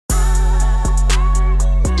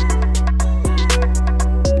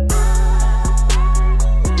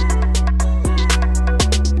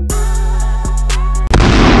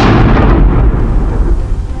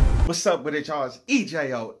What's up with it, y'all? It's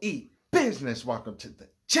EJOE Business. Welcome to the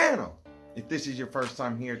channel. If this is your first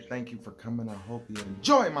time here, thank you for coming. I hope you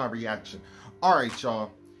enjoy my reaction. All right, y'all.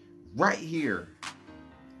 Right here,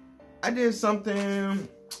 I did something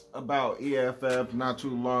about EFF not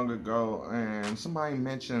too long ago, and somebody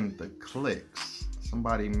mentioned the clicks.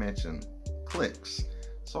 Somebody mentioned clicks.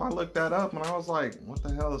 So I looked that up, and I was like, what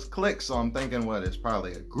the hell is clicks? So I'm thinking, what, it's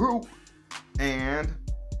probably a group. And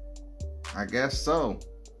I guess so.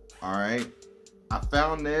 All right, I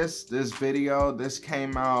found this video. This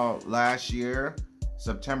came out last year,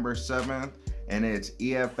 September 7th, and it's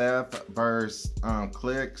EFF versus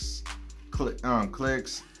clicks.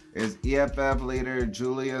 Clicks is EFF leader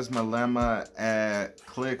Julius Malema at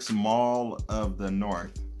Clicks Mall of the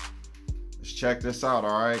North. Let's check this out.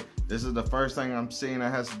 All right, this is the first thing I'm seeing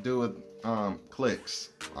that has to do with clicks.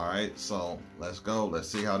 All right, so let's go. Let's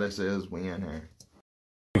see how this is. We in here.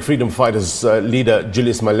 Freedom Fighters leader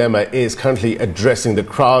Julius Malema is currently addressing the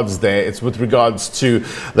crowds there. It's with regards to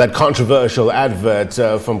that controversial advert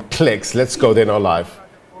from Clicks. Let's go there now live.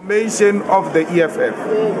 Formation of the EFF.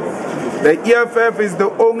 The EFF is the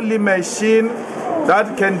only machine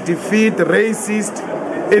that can defeat racists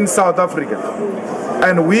in South Africa.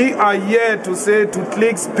 And we are here to say to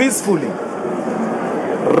Clicks peacefully,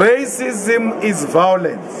 racism is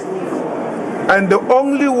violence. And the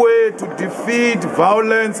only way to defeat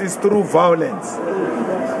violence is through violence.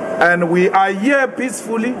 And we are here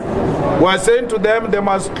peacefully. We are saying to them they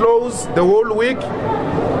must close the whole week.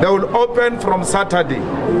 They will open from Saturday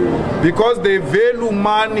because they value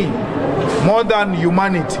money more than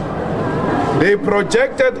humanity. They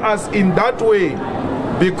projected us in that way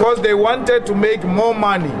because they wanted to make more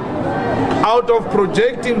money out of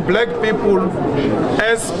projecting black people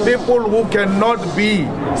as people who cannot be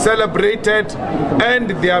celebrated and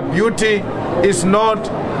their beauty is not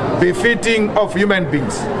befitting of human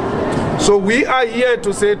beings. So we are here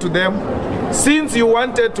to say to them, since you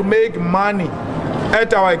wanted to make money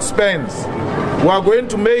at our expense, we are going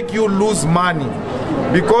to make you lose money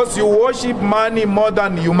because you worship money more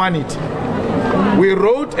than humanity. We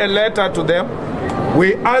wrote a letter to them.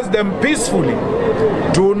 We asked them peacefully,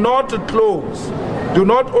 do not close, do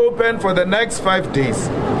not open for the next 5 days.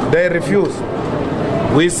 They refused.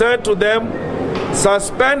 We said to them,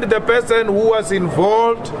 suspend the person who was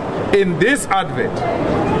involved in this advert.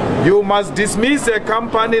 You must dismiss a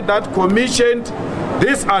company that commissioned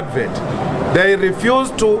this advert. They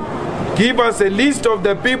refused to give us a list of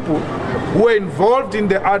the people who were involved in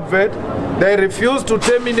the advert. They refused to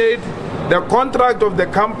terminate the contract of the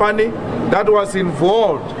company that was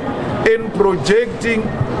involved in projecting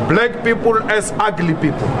black people as ugly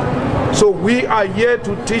people. So we are here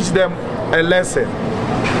to teach them a lesson.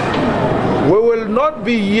 We will not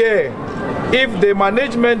be here if the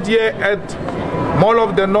management here at Mall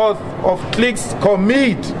of the North of Clicks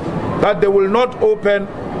commit that they will not open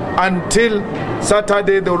until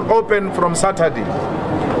Saturday. They will open from Saturday.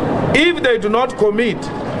 If they do not commit,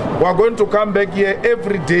 we are going to come back here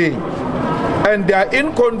every day. And they are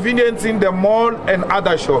inconveniencing the mall and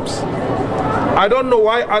other shops. I don't know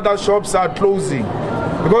why other shops are closing,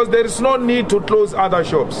 because there is no need to close other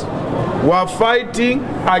shops. We are fighting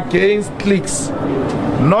against Clicks,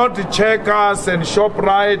 not Checkers and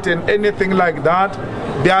ShopRite and anything like that.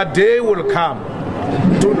 Their day will come.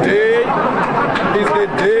 Today is the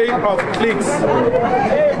day of Clicks.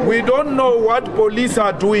 We don't know what police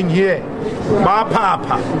are doing here.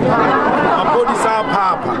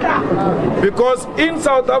 Because in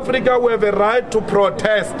South Africa we have a right to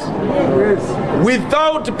protest.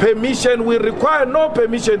 Without permission, we require no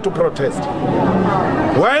permission to protest.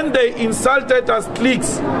 When they insulted us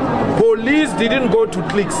Clicks, police didn't go to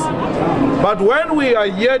Clicks. But when we are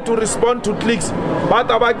here to respond to Clicks,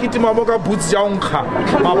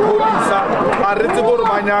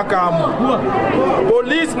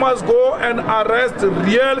 police must go and arrest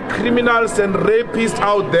real criminals and rapists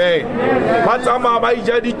out there. But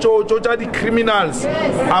the criminals,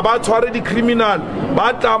 about the criminal,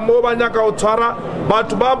 but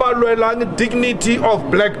the dignity of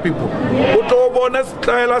black people.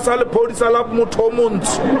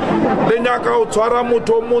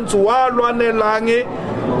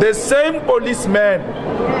 The same policeman,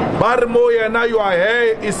 Barmoyana, your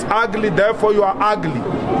hair is ugly, therefore you are ugly.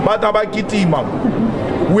 But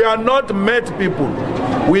we are not mad people.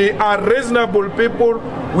 We are reasonable people.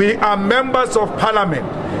 We are members of parliament.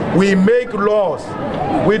 We make laws.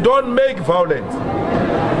 We don't make violence.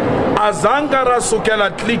 Azangara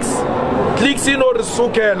sukela Clicks in or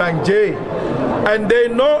sukela nje. And they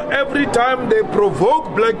know every time they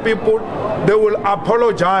provoke black people, they will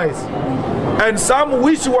apologize. And some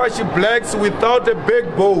wish-washy blacks without a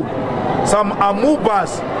backbone some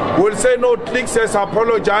amoebas will say, no, Clicks has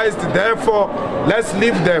apologized, therefore let's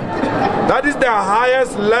leave them. That is the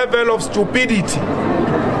highest level of stupidity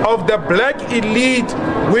of the black elite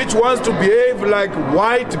which wants to behave like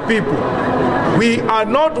white people. We are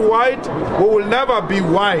not white, we will never be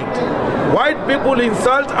white. White people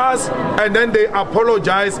insult us and then they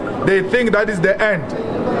apologize, they think that is the end.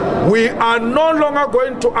 We are no longer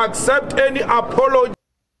going to accept any apology.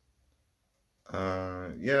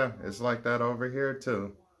 Yeah, it's like that over here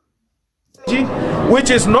too.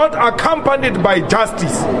 Which is not accompanied by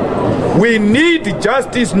justice. We need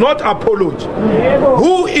justice, not apology.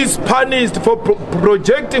 Who is punished for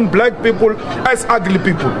projecting black people as ugly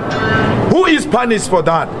people? Who is punished for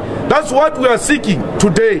that? That's what we are seeking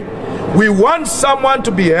today. We want someone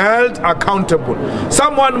to be held accountable.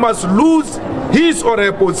 Someone must lose his or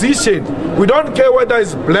her position. We don't care whether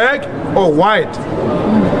it's black or white.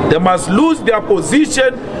 They must lose their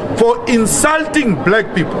position for insulting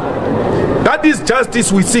black people. That is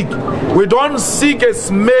justice we seek. We don't seek a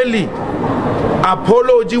smelly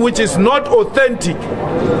apology which is not authentic.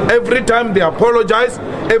 Every time they apologize,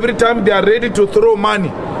 every time they are ready to throw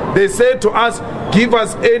money, they say to us, give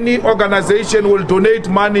us any organization will donate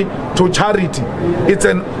money to charity. It's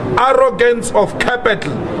an arrogance of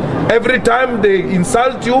capital. Every time they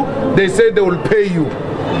insult you, they say they will pay you.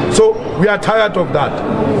 So we are tired of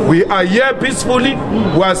that. We are here peacefully.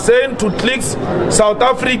 We are saying to Clicks, South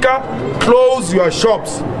Africa, close your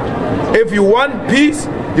shops. If you want peace,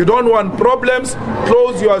 you don't want problems,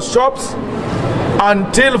 close your shops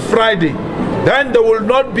until Friday. Then there will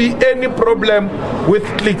not be any problem with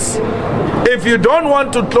Clicks. If you don't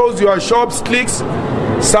want to close your shops, Clicks,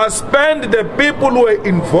 suspend the people who are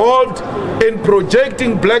involved in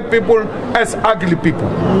projecting black people as ugly people.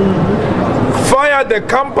 Fire the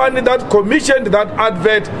company that commissioned that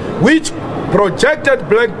advert which projected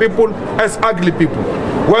black people as ugly people.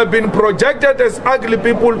 We have been projected as ugly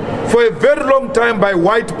people for a very long time by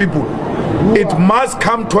white people. It must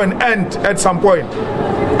come to an end at some point.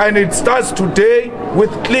 And it starts today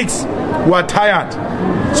with Clicks. We are tired.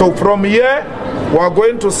 So from here, we are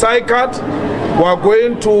going to Sycamore, we are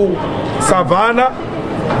going to Savannah,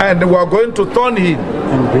 and we are going to Thornhill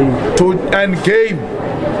and Game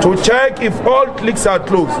to check if all Clicks are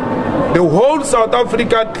closed. The whole South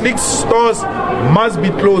Africa Clicks stores must be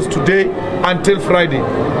closed today until Friday.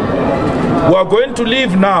 We are going to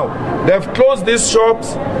leave now. They've closed these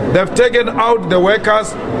shops. They've taken out the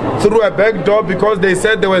workers through a back door because they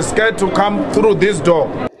said they were scared to come through this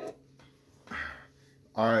door.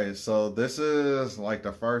 Alright, so this is like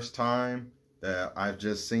the first time that I've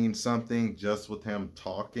just seen something just with him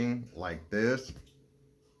talking like this.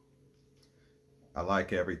 I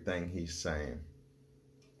like everything he's saying.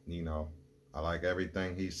 You know, I like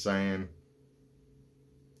everything he's saying.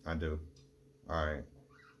 I do. Alright,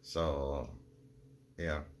 so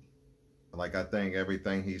yeah. Like, I think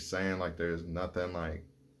everything he's saying, like, there's nothing, like,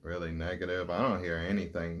 really negative. I don't hear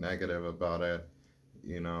anything negative about it,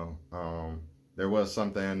 you know. There was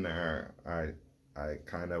something there I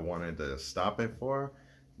kind of wanted to stop it for,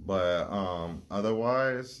 but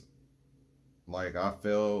otherwise, like, I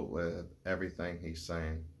feel with everything he's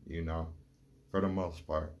saying, you know, for the most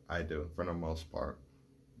part. I do, for the most part,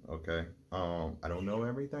 okay? I don't know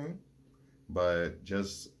everything, but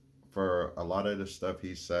just for a lot of the stuff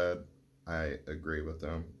he said, I agree with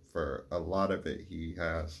him. For a lot of it, he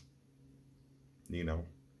has, you know.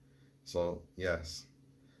 So, yes.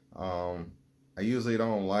 I usually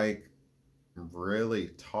don't like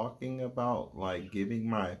really talking about, like, giving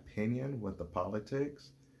my opinion with the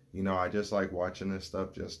politics. You know, I just like watching this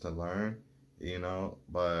stuff just to learn, you know.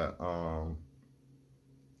 But,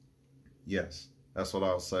 yes, that's what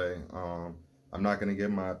I'll say. I'm not going to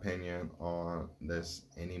give my opinion on this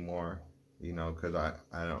anymore. You know, because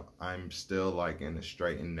I'm still like in the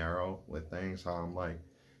straight and narrow with things. How I'm like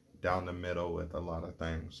down the middle with a lot of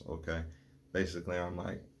things. Okay, basically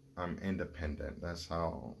I'm independent. That's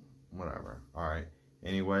how, whatever. All right.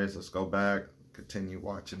 Anyways, let's go back. Continue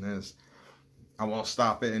watching this. I won't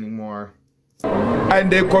stop it anymore.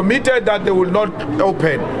 And they committed that they will not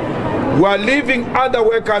open. We are leaving other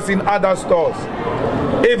workers in other stores.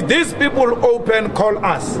 If these people open, call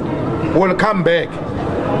us. We'll come back.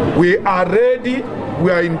 We are ready,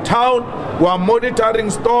 we are in town, we are monitoring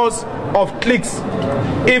stores of Clicks.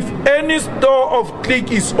 If any store of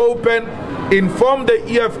Click is open, inform the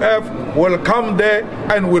EFF, we'll come there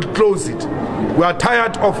and we'll close it. We are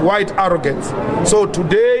tired of white arrogance. So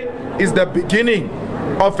today is the beginning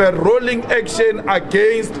of a rolling action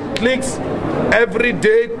against Clicks.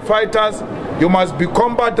 Everyday fighters, you must be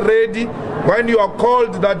combat ready. When you are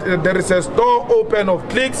called that there is a store open of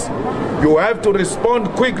clicks, you have to respond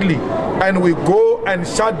quickly, and we go and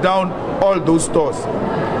shut down all those stores.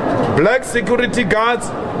 Black security guards,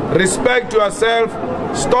 respect yourself.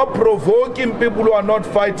 Stop provoking people who are not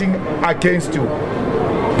fighting against you.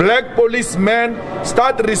 Black policemen,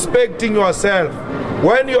 start respecting yourself.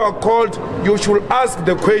 When you are called, you should ask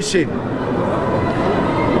the question,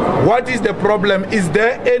 what is the problem? Is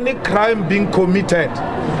there any crime being committed?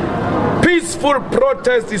 Peaceful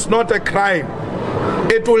protest is not a crime.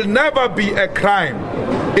 It will never be a crime.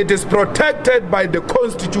 It is protected by the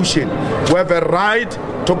Constitution. We have a right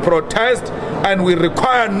to protest, and we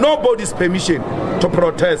require nobody's permission to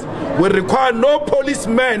protest. We require no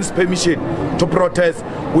policeman's permission to protest.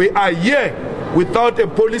 We are here without a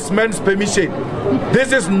policeman's permission.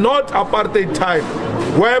 This is not apartheid time,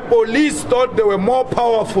 where police thought they were more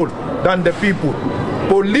powerful than the people.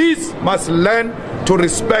 Police must learn to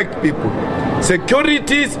respect people.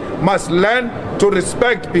 Securities must learn to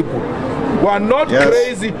respect people. We are not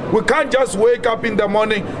crazy. We can't just wake up in the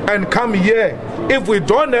morning and come here if we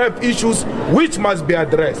don't have issues which must be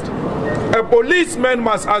addressed. A policeman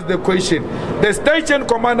must ask the question. The station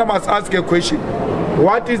commander must ask a question.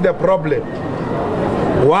 What is the problem?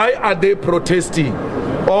 Why are they protesting?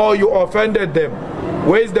 Or you offended them?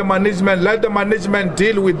 Where is the management? Let the management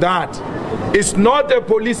deal with that. It's not a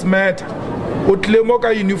police matter.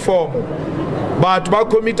 Utlemoka uniform. But ba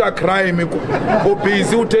commit a crime.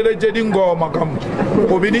 Busy utelejedi ngoma kam.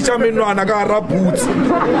 Obinisha mino anagara boots.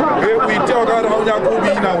 We tell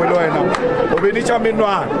Obinisha mino.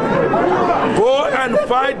 Go and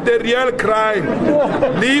fight the real crime.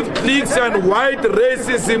 Leave cliques and white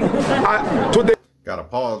racism to the. Gotta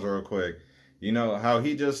pause real quick. You know how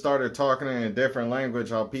he just started talking in a different language,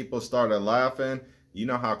 how people started laughing. You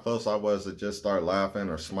know how close I was to just start laughing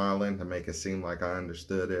or smiling to make it seem like I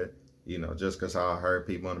understood it. You know, just because I heard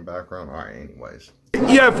people in the background. All right, anyways.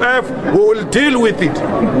 EFF, we will deal with it.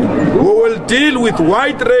 We will deal with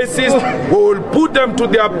white racists. We will put them to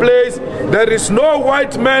their place. There is no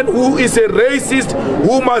white man who is a racist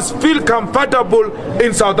who must feel comfortable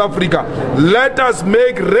in South Africa. Let us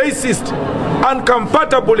make racists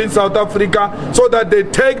uncomfortable in South Africa so that they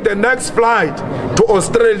take the next flight to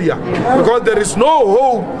Australia, because there is no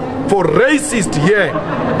hope for racists here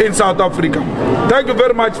in South Africa. Thank you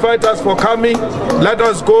very much, fighters, for coming. Let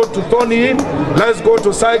us go to Tony. Let's go to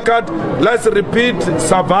Saikat. Let's repeat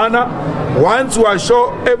Savannah. Once we are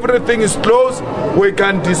sure everything is closed, we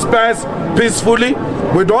can disperse peacefully.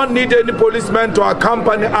 We don't need any policeman to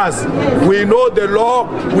accompany us. We know the law.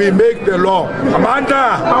 We make the law.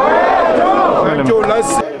 Amanda. Thank you. Let's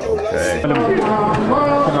see.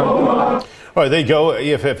 All right, there you go.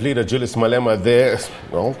 EFF leader Julius Malema there,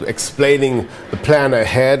 well, explaining the plan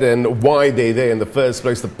ahead and why they're there in the first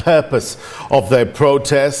place, the purpose of their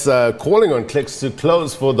protests, calling on clicks to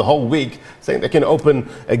close for the whole week, saying they can open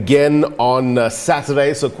again on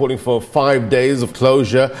Saturday, so calling for 5 days of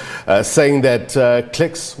closure, saying that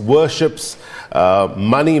clicks worships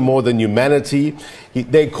money more than humanity.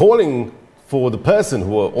 They're calling for the person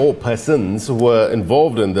or persons who were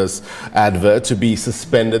involved in this advert to be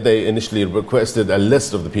suspended. They initially requested a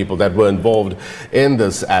list of the people that were involved in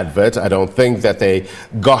this advert. I don't think that they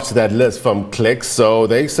got that list from clicks, so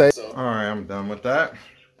they say... All right, I'm done with that.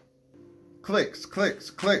 Clicks, clicks,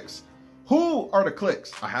 clicks. Who are the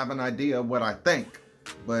clicks? I have an idea of what I think,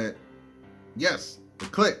 but yes, the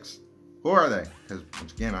clicks. Who are they? Because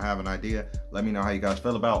once again, I have an idea. Let me know how you guys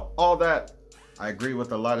feel about all that. I agree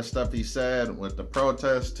with a lot of stuff he said with the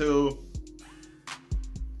protest too.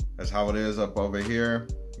 That's how it is up over here.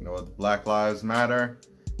 You know, with Black Lives Matter.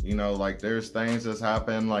 You know, like there's things that's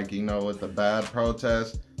happened, like, you know, with the bad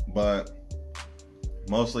protests, but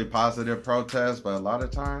mostly positive protests. But a lot of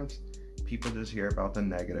times people just hear about the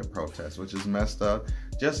negative protests, which is messed up.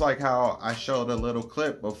 Just like how I showed a little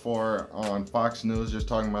clip before on Fox News, just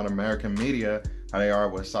talking about American media, how they are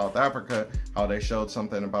with South Africa, how they showed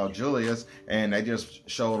something about Julius, and they just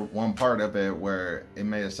showed one part of it where it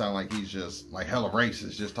made it sound like he's just like hella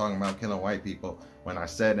racist, just talking about killing white people. When I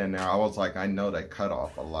said in there, I was like, I know they cut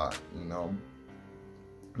off a lot, you know.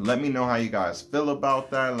 Let me know how you guys feel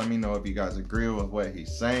about that. Let me know if you guys agree with what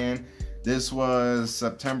he's saying. This was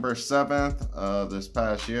September 7th this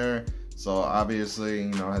past year. So obviously, you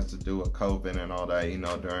know, it has to do with COVID and all that, you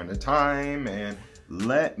know, during the time. And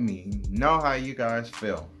let me know how you guys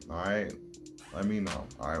feel. All right. Let me know.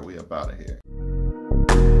 All right. We up out of here.